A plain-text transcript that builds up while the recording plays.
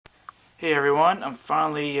Hey everyone, I'm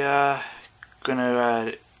finally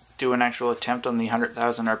gonna do an actual attempt on the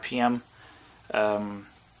 100,000 RPM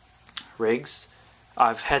rigs.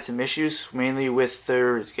 I've had some issues, mainly with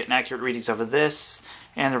getting accurate readings of this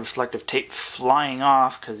and the reflective tape flying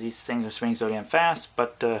off because these things are swinging so damn fast.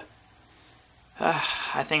 But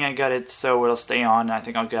I think I got it so it'll stay on. I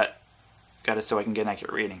think I'll got it so I can get an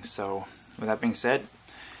accurate reading. So with that being said,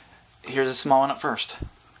 here's a small one up first.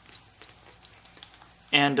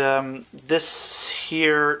 And this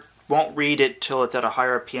here won't read it till it's at a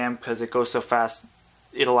higher RPM because it goes so fast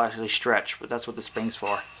it'll actually stretch, but that's what the spring's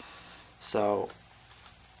for. So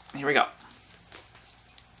here we go.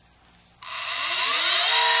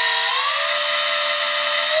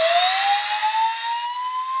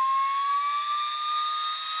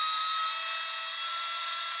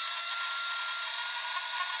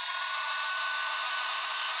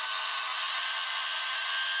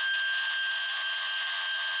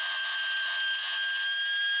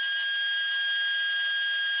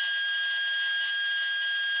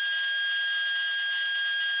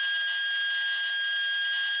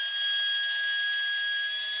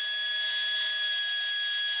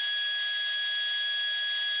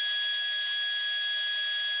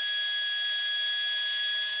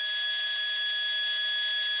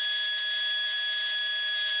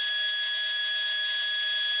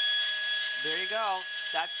 There you go.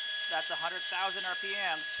 That's 100,000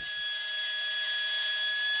 RPMs.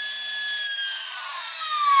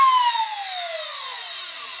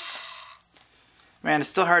 Man, it's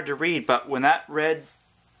still hard to read, but when that read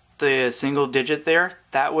the single digit there,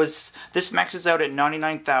 this maxes out at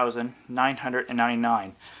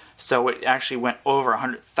 99,999. So it actually went over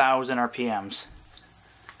 100,000 RPMs.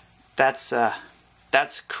 That's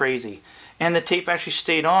crazy. And the tape actually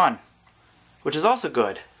stayed on, which is also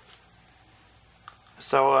good.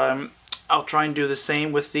 So I'll try and do the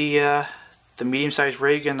same with the medium-sized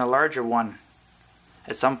rig and the larger one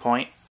at some point.